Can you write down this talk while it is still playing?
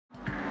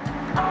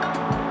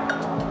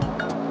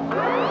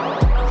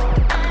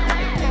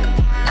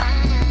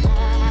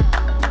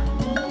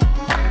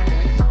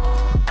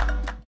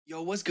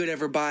Yo, what's good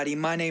everybody?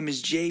 My name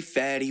is Jay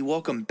Fatty.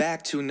 Welcome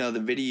back to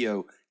another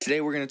video. Today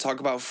we're going to talk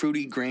about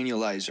Fruity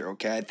Granulizer,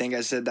 okay? I think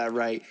I said that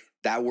right.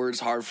 That word's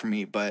hard for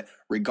me, but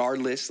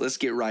regardless, let's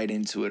get right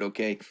into it,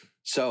 okay?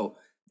 So,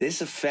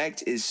 this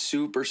effect is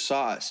super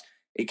sauce.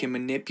 It can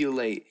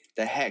manipulate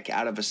the heck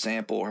out of a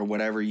sample or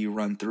whatever you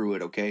run through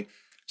it, okay?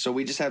 So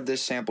we just have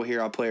this sample here.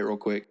 I'll play it real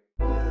quick.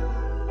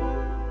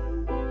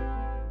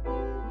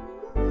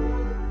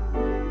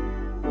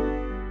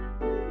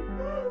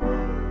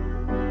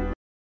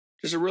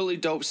 Just a really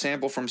dope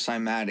sample from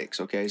Cymatics,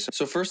 okay?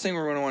 So first thing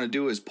we're going to want to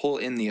do is pull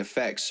in the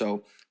effects.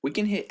 So we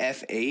can hit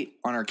F8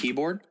 on our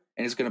keyboard,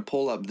 and it's going to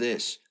pull up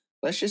this.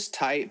 Let's just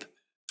type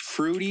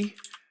Fruity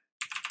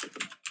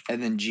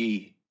and then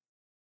G.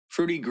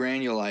 Fruity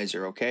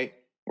Granulizer, okay?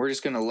 We're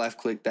just going to left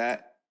click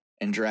that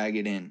and drag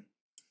it in.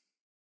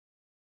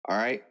 All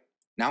right?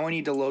 Now I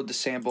need to load the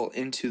sample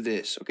into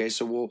this, okay?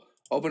 So we'll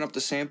open up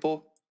the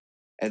sample,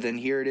 and then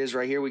here it is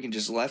right here. We can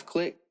just left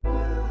click.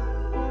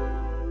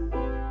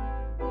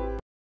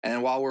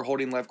 And while we're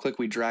holding left click,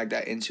 we drag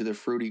that into the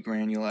Fruity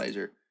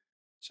Granulizer.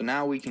 So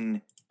now we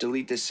can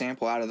delete this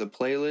sample out of the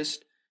playlist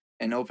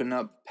and open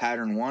up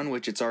pattern 1,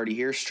 which it's already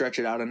here, stretch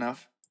it out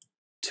enough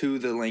to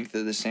the length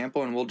of the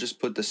sample, and we'll just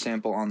put the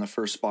sample on the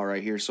first spot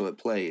right here so it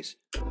plays.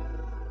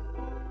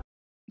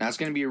 Now it's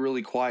going to be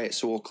really quiet,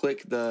 so we'll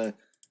click the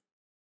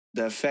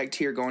effect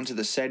here, go into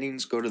the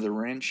settings, go to the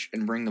wrench,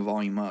 and bring the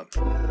volume up.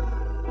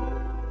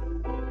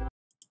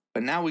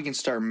 But now we can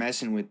start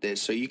messing with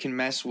this. So you can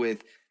mess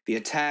with the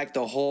attack,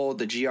 the hold,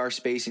 the GR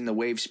spacing, the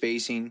wave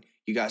spacing.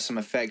 You got some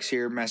effects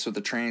here, mess with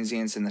the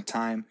transients and the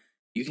time.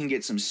 You can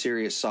get some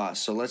serious sauce.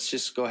 So let's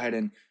just go ahead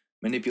and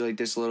manipulate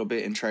this a little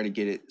bit and try to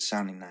get it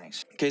sounding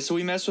nice. Okay, so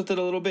we messed with it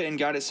a little bit and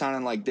got it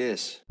sounding like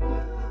this.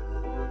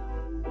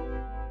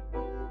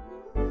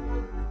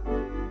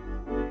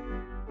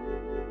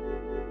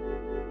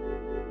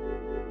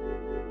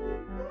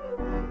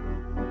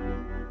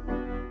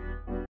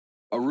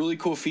 A really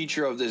cool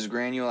feature of this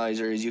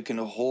granulizer is you can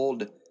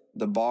hold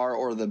the bar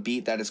or the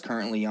beat that it's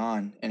currently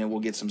on, and it will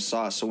get some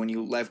sauce. So when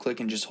you left click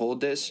and just hold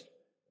this,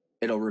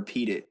 it'll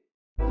repeat it.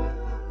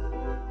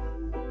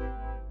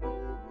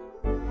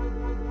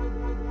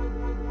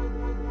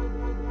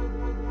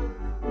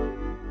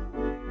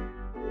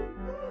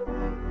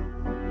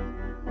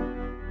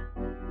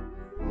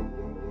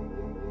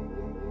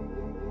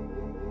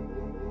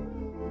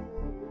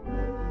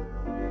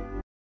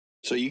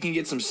 So you can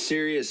get some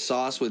serious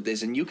sauce with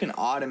this, and you can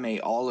automate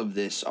all of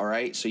this, all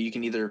right? So you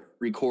can either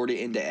record it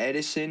into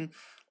Edison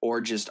or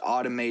just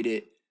automate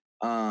it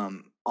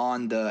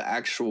on the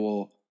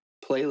actual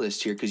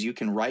playlist here, because you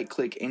can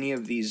right-click any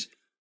of these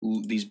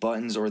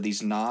buttons or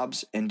these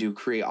knobs and do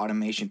create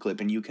automation clip,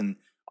 and you can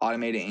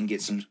automate it and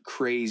get some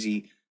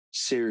crazy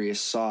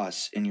serious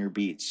sauce in your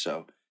beats.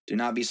 So do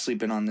not be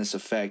sleeping on this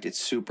effect. It's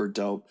super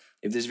dope.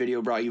 If this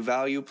video brought you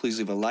value, please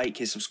leave a like,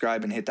 hit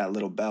subscribe, and hit that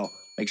little bell.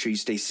 Make sure you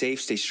stay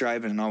safe, stay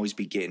striving, and always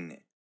be getting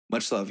it.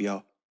 Much love,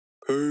 y'all.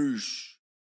 Peace.